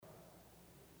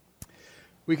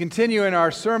We continue in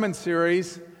our sermon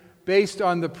series based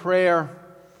on a prayer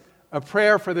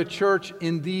for the church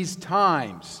in these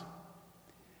times.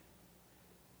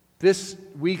 This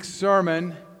week's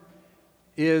sermon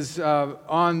is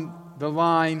on the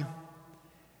line,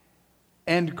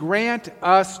 "And grant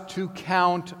us to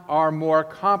count our more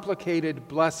complicated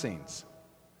blessings,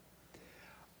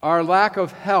 our lack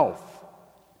of health,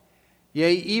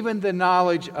 yea, even the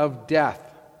knowledge of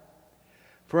death.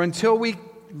 For until we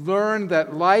learn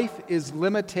that life is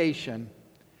limitation,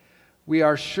 we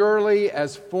are surely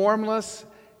as formless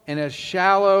and as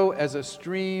shallow as a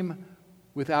stream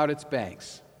without its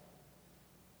banks."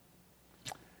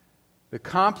 The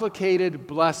complicated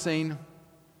blessing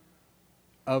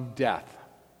of death.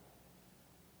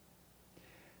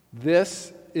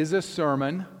 This is a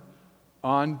sermon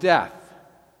on death,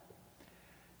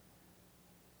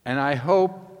 and I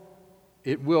hope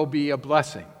it will be a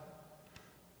blessing.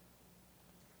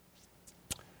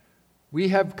 We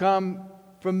have come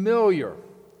familiar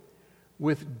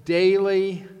with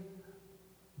daily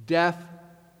death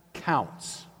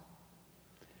counts.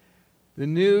 The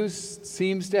news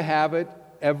seems to have it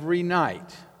every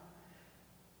night.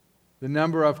 The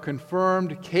number of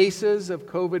confirmed cases of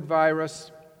COVID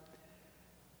virus,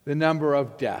 the number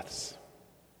of deaths.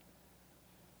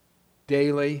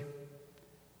 Daily,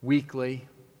 weekly,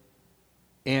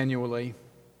 annually.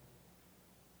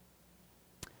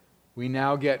 We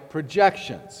now get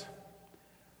projections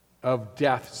of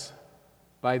deaths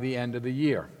by the end of the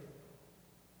year.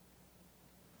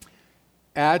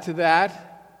 Add to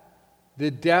that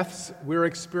the deaths we're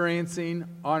experiencing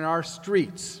on our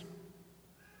streets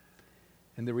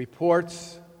and the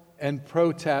reports and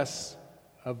protests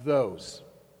of those.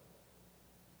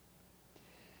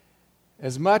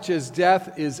 As much as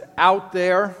death is out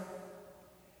there,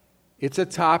 it's a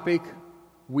topic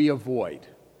we avoid.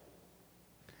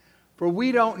 For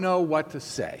we don't know what to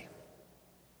say.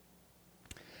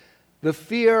 The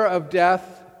fear of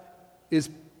death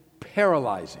is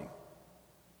paralyzing.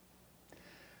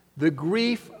 The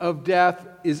grief of death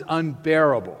is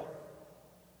unbearable.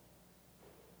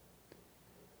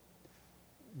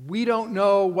 We don't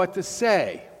know what to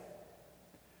say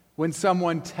when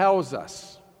someone tells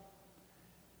us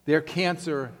their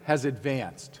cancer has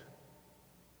advanced.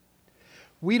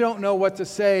 We don't know what to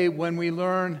say when we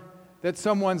learn that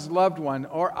someone's loved one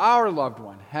or our loved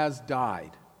one has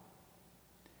died.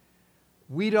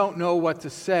 We don't know what to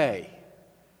say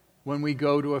when we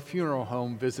go to a funeral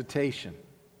home visitation.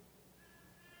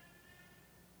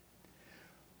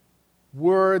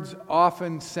 Words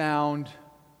often sound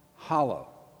hollow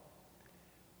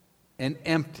and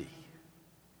empty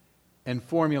and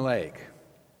formulaic.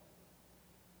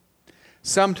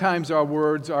 Sometimes our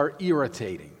words are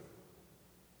irritating.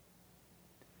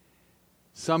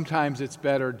 Sometimes it's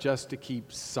better just to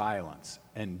keep silence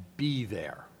and be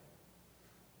there.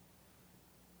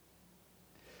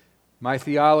 My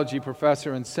theology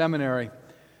professor in seminary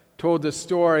told the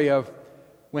story of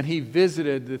when he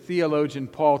visited the theologian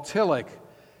Paul Tillich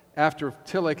after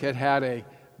Tillich had had a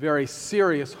very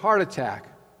serious heart attack.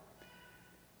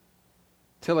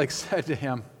 Tillich said to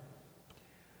him,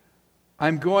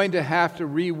 "I'm going to have to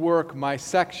rework my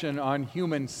section on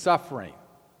human suffering."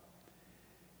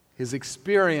 His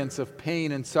experience of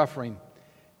pain and suffering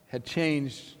had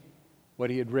changed what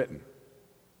he had written.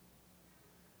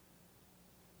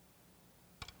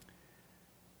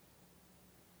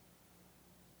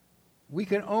 We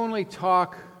can only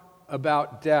talk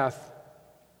about death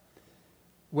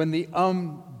when the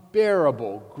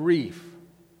unbearable grief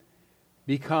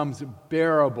becomes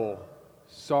bearable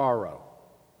sorrow.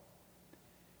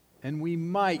 And we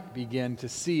might begin to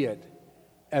see it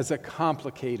as a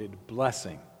complicated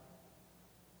blessing.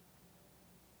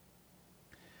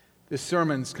 This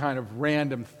sermon's kind of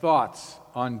random thoughts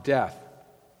on death.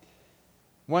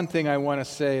 One thing I want to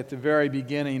say at the very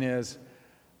beginning is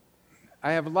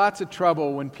I have lots of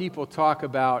trouble when people talk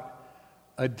about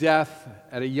a death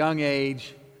at a young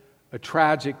age, a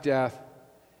tragic death,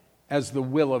 as the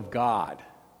will of God.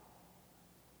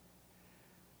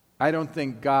 I don't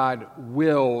think God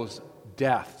wills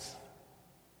deaths.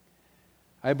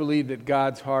 I believe that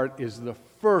God's heart is the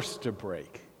first to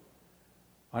break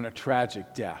on a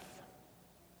tragic death.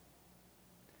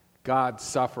 God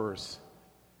suffers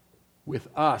with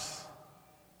us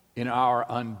in our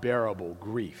unbearable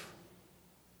grief.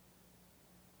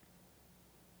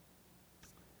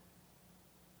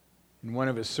 In one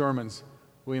of his sermons,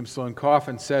 William Sloane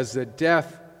Coffin says that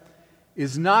death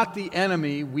is not the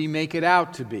enemy we make it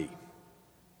out to be.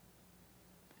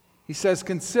 He says,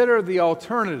 consider the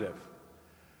alternative,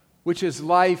 which is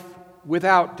life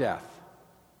without death.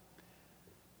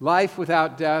 Life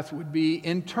without death would be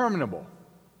interminable.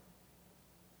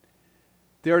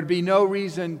 There would be no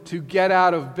reason to get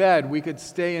out of bed. We could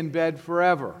stay in bed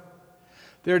forever.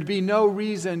 There'd be no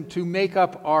reason to make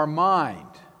up our mind.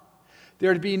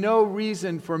 There'd be no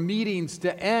reason for meetings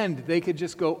to end. They could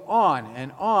just go on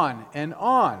and on and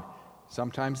on.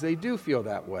 Sometimes they do feel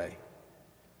that way.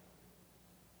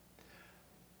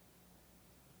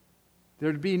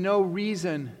 There'd be no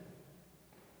reason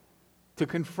to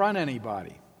confront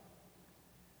anybody.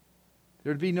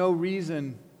 There'd be no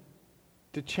reason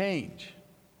to change.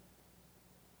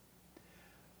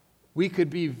 We could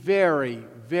be very,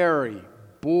 very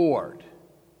bored.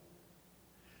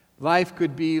 Life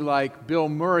could be like Bill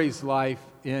Murray's life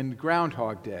in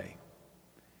Groundhog Day.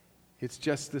 It's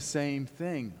just the same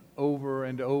thing over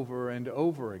and over and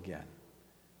over again.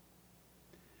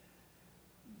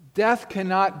 Death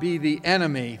cannot be the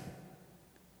enemy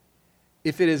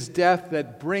if it is death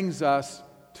that brings us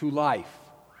to life.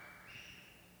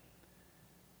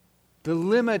 The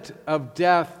limit of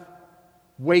death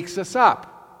wakes us up.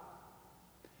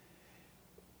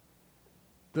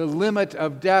 The limit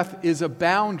of death is a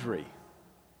boundary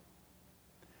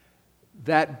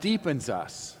that deepens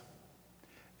us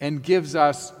and gives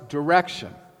us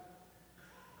direction.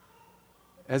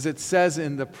 As it says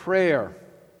in the prayer,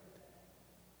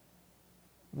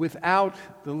 without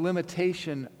the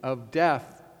limitation of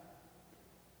death,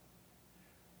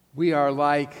 we are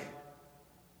like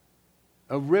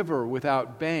a river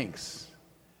without banks.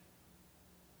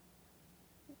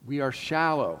 We are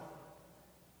shallow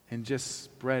and just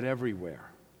spread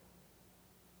everywhere.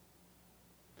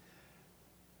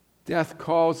 Death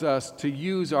calls us to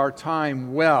use our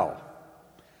time well,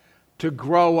 to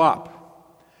grow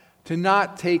up, to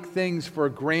not take things for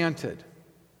granted.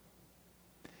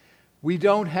 We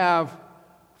don't have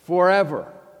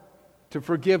forever to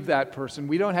forgive that person.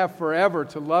 We don't have forever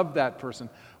to love that person.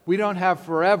 We don't have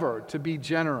forever to be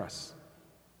generous.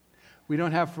 We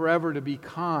don't have forever to be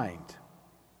kind.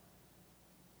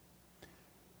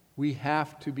 We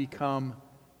have to become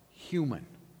human.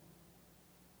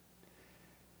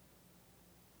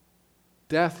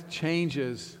 Death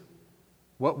changes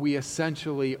what we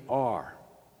essentially are.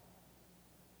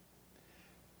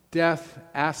 Death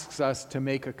asks us to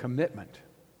make a commitment,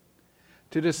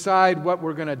 to decide what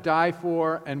we're going to die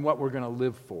for and what we're going to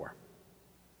live for.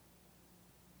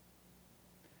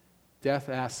 Death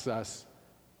asks us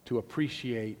to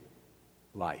appreciate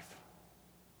life.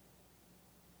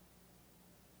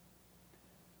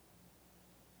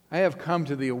 I have come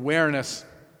to the awareness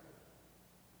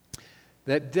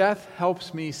that death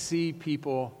helps me see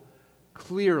people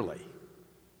clearly.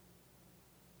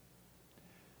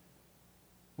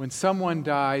 When someone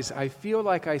dies, I feel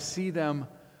like I see them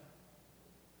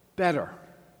better.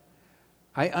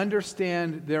 I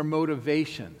understand their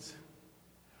motivations.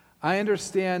 I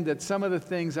understand that some of the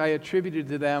things I attributed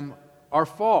to them are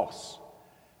false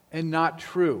and not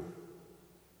true.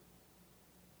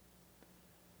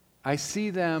 I see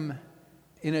them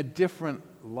in a different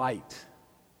light.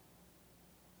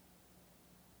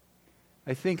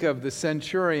 I think of the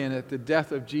centurion at the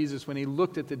death of Jesus when he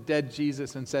looked at the dead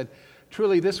Jesus and said,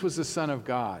 "Truly, this was the Son of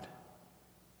God."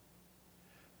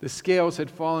 The scales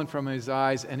had fallen from his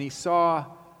eyes, and he saw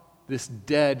this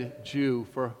dead Jew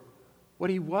for what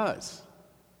he was,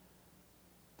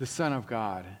 the Son of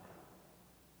God.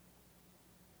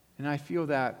 And I feel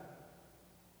that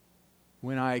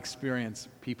when I experience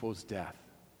people's death.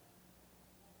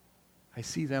 I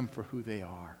see them for who they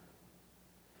are.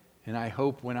 And I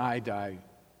hope when I die,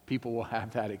 people will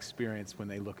have that experience when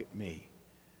they look at me.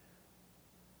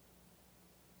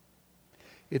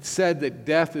 It's said that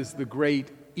death is the great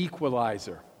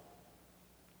equalizer.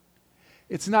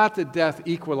 It's not that death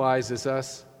equalizes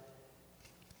us.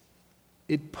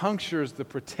 It punctures the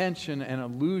pretension and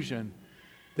illusion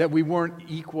that we weren't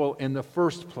equal in the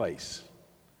first place.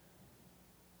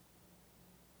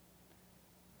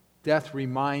 Death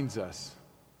reminds us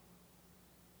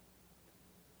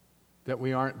that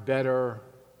we aren't better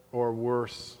or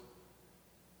worse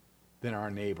than our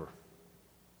neighbor.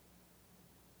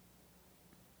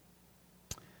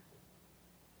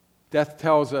 Death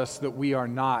tells us that we are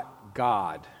not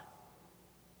God.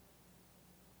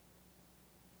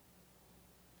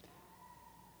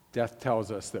 Death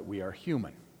tells us that we are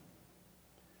human,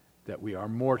 that we are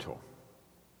mortal.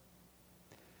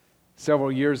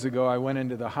 Several years ago, I went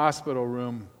into the hospital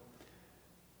room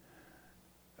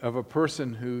of a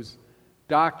person whose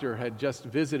doctor had just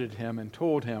visited him and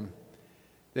told him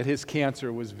that his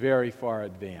cancer was very far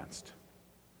advanced.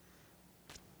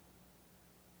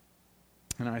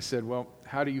 And I said, "Well,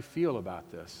 how do you feel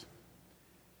about this?"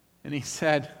 And he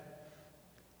said,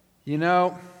 You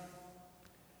know,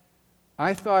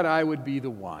 I thought I would be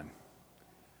the one.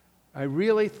 I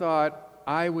really thought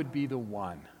I would be the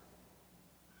one.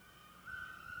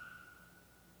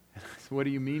 And I said, what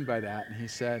do you mean by that? And he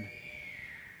said,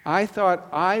 I thought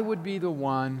I would be the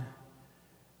one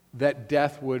that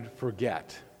death would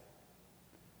forget.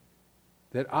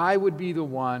 That I would be the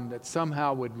one that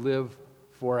somehow would live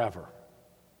forever.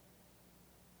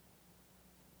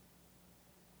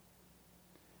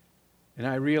 And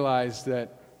I realized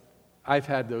that I've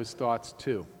had those thoughts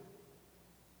too.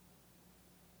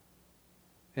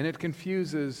 And it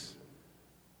confuses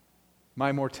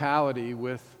my mortality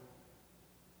with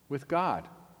God.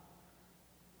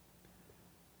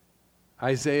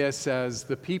 Isaiah says,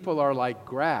 the people are like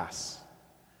grass.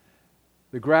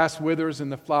 The grass withers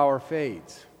and the flower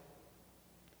fades,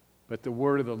 but the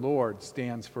word of the Lord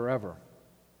stands forever.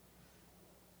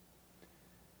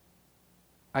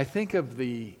 I think of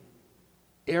the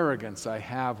arrogance I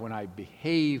have when I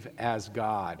behave as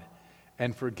God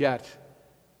and forget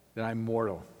that I'm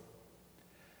mortal.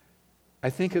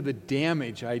 I think of the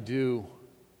damage I do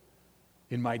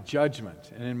in my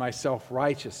judgment and in my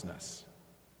self-righteousness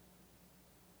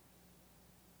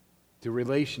to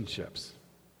relationships,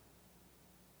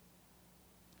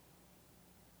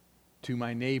 to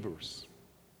my neighbors,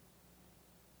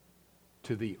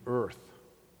 to the earth.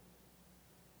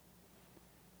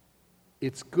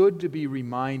 It's good to be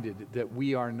reminded that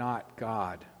we are not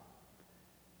God,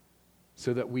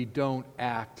 so that we don't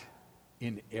act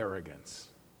in arrogance.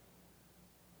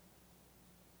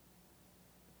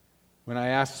 When I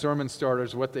asked sermon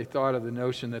starters what they thought of the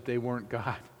notion that they weren't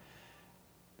God,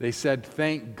 they said,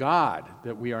 thank God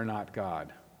that we are not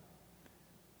God.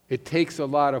 It takes a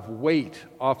lot of weight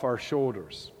off our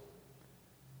shoulders.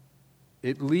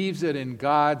 It leaves it in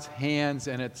God's hands,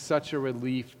 and it's such a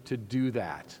relief to do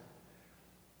that.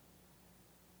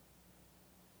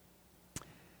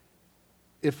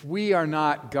 If we are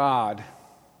not God,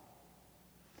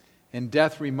 and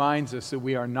death reminds us that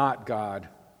we are not God,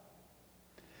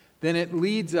 then it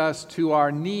leads us to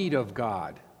our need of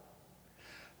God.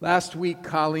 Last week,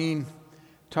 Colleen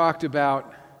talked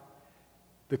about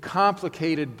the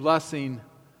complicated blessing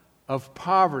of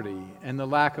poverty and the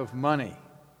lack of money,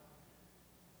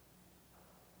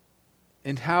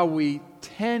 and how we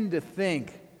tend to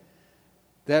think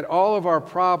that all of our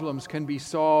problems can be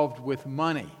solved with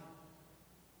money.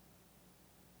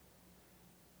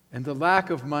 And the lack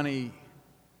of money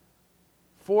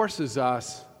forces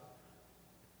us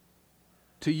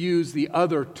to use the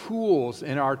other tools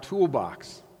in our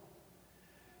toolbox.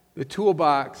 The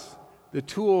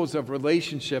tools of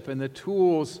relationship, and the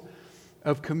tools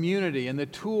of community, and the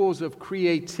tools of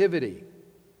creativity,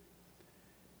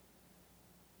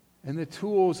 and the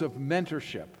tools of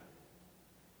mentorship,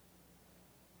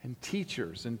 and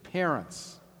teachers, and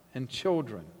parents, and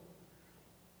children.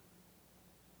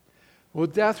 Well,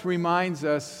 death reminds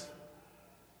us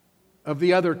of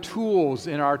the other tools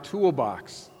in our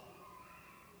toolbox.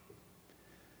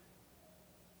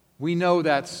 We know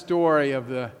that story of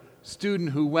the student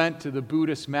who went to the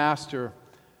Buddhist master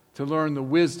to learn the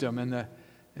wisdom, and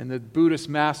the Buddhist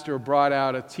master brought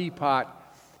out a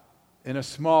teapot in a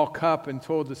small cup and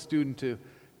told the student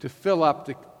to fill up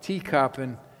the teacup,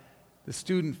 and the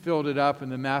student filled it up,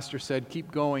 and the master said,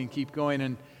 keep going,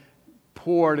 and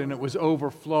poured, and it was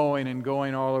overflowing and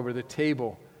going all over the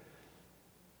table.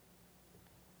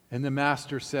 And the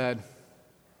master said,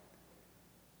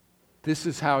 this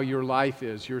is how your life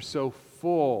is. You're so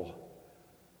full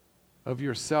of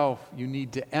yourself, you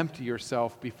need to empty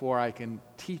yourself before I can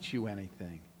teach you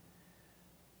anything.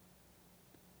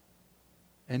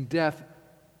 And death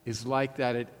is like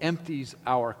that. It empties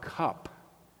our cup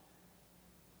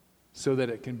so that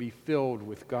it can be filled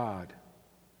with God.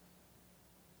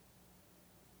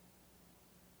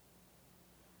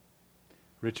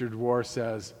 Richard Rohr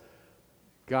says,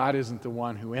 God isn't the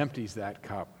one who empties that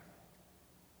cup.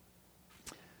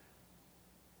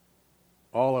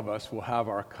 All of us will have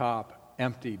our cup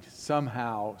emptied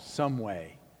somehow, some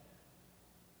way,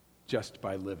 just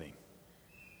by living.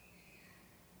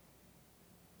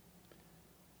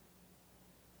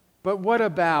 But what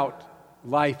about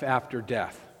life after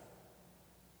death?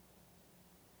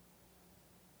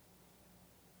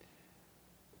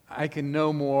 I can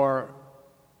no more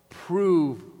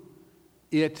prove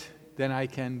it than I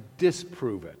can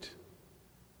disprove it.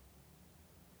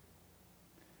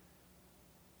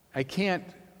 I can't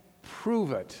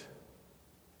prove it,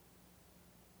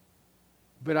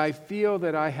 but I feel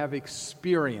that I have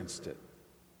experienced it.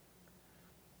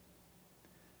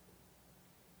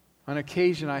 On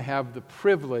occasion, I have the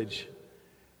privilege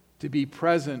to be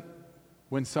present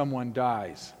when someone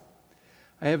dies.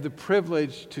 I have the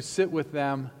privilege to sit with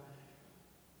them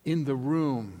in the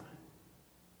room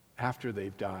after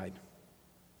they've died.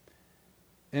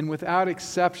 And without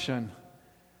exception,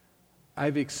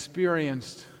 I've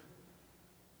experienced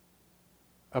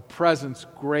a presence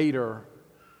greater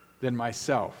than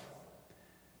myself.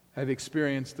 I've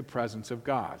experienced the presence of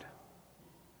God.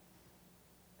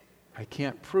 I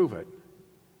can't prove it,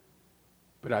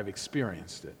 but I've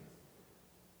experienced it.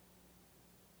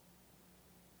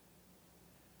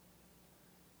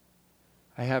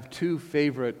 I have two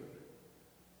favorite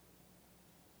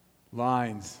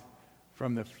lines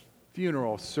from the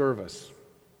funeral service.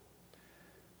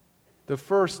 The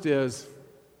first is,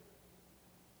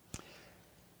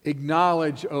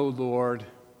 "Acknowledge, O Lord,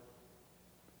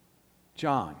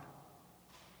 John,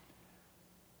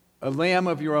 a lamb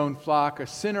of your own flock, a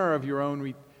sinner of your own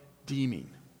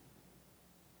redeeming."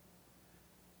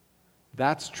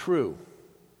 That's true.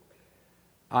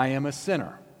 I am a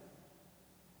sinner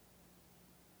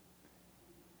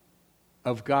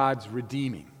of God's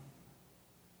redeeming.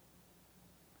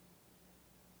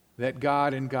 That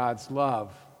God in God's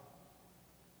love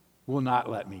will not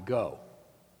let me go.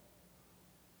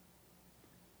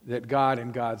 That God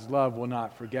in God's love will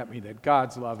not forget me. That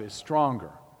God's love is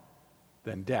stronger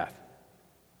than death.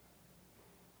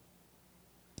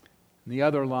 And the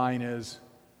other line is,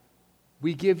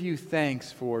 "We give you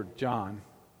thanks for John,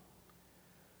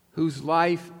 whose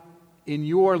life in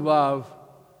your love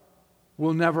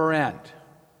will never end."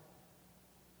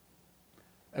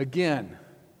 Again,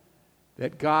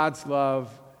 that God's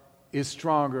love is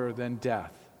stronger than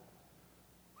death.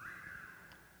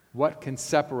 What can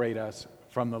separate us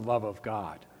from the love of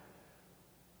God?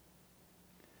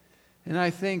 And I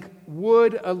think,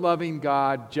 would a loving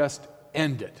God just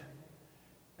end it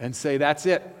and say, that's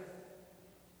it?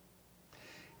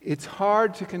 It's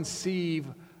hard to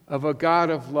conceive of a God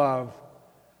of love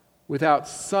without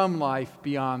some life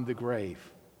beyond the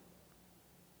grave.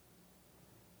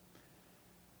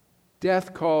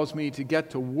 Death calls me to get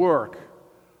to work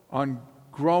on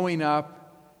growing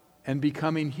up and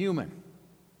becoming human.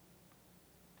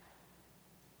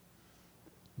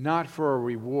 Not for a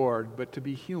reward, but to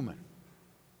be human.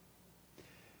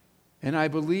 And I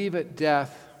believe at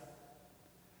death,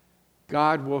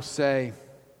 God will say,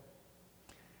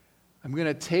 I'm going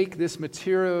to take this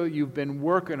material you've been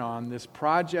working on, this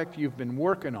project you've been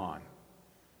working on,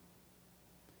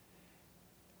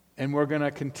 and we're going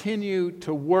to continue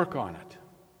to work on it,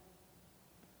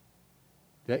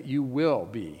 that you will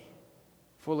be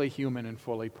fully human and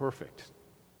fully perfect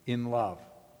in love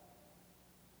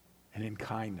and in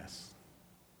kindness.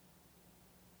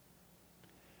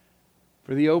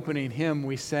 For the opening hymn,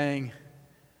 we sang,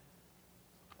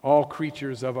 "All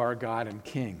Creatures of Our God and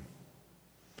King."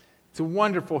 It's a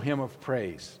wonderful hymn of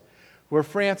praise, where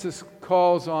Francis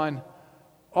calls on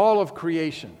all of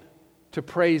creation to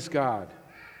praise God.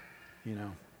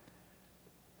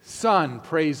 Sun,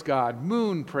 praise God.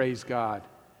 Moon, praise God.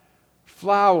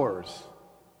 Flowers,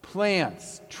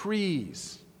 plants,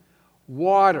 trees,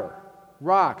 water,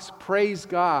 rocks, praise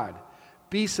God.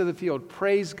 Beasts of the field,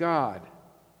 praise God.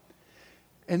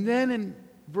 And then in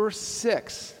verse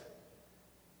 6,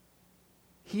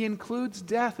 he includes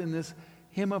death in this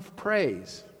hymn of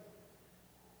praise.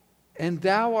 "And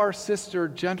thou, our sister,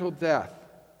 gentle death,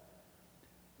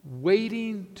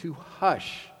 waiting to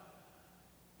hush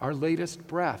our latest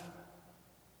breath."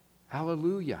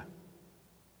 Hallelujah.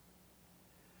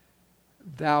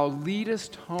 "Thou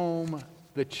leadest home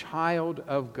the child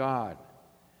of God,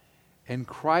 and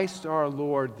Christ our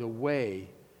Lord the way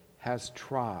has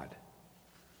trod."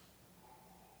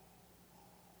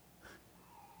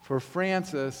 For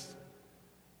Francis,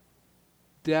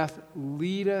 death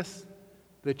leadeth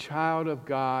the child of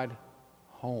God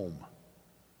home.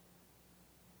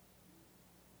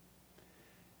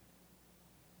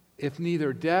 If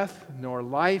neither death nor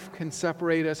life can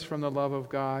separate us from the love of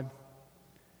God,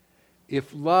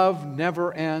 if love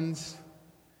never ends,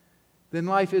 then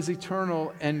life is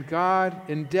eternal, and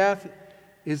death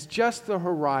is just the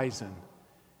horizon,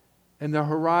 and the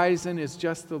horizon is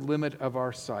just the limit of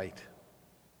our sight.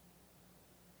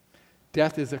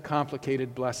 Death is a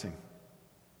complicated blessing.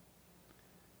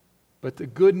 But the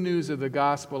good news of the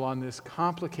gospel on this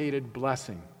complicated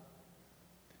blessing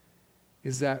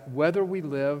is that whether we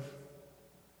live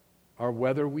or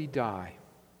whether we die,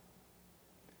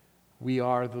 we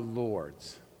are the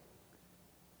Lord's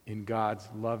in God's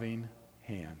loving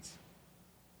hands.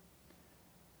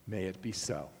 May it be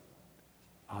so.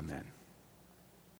 Amen.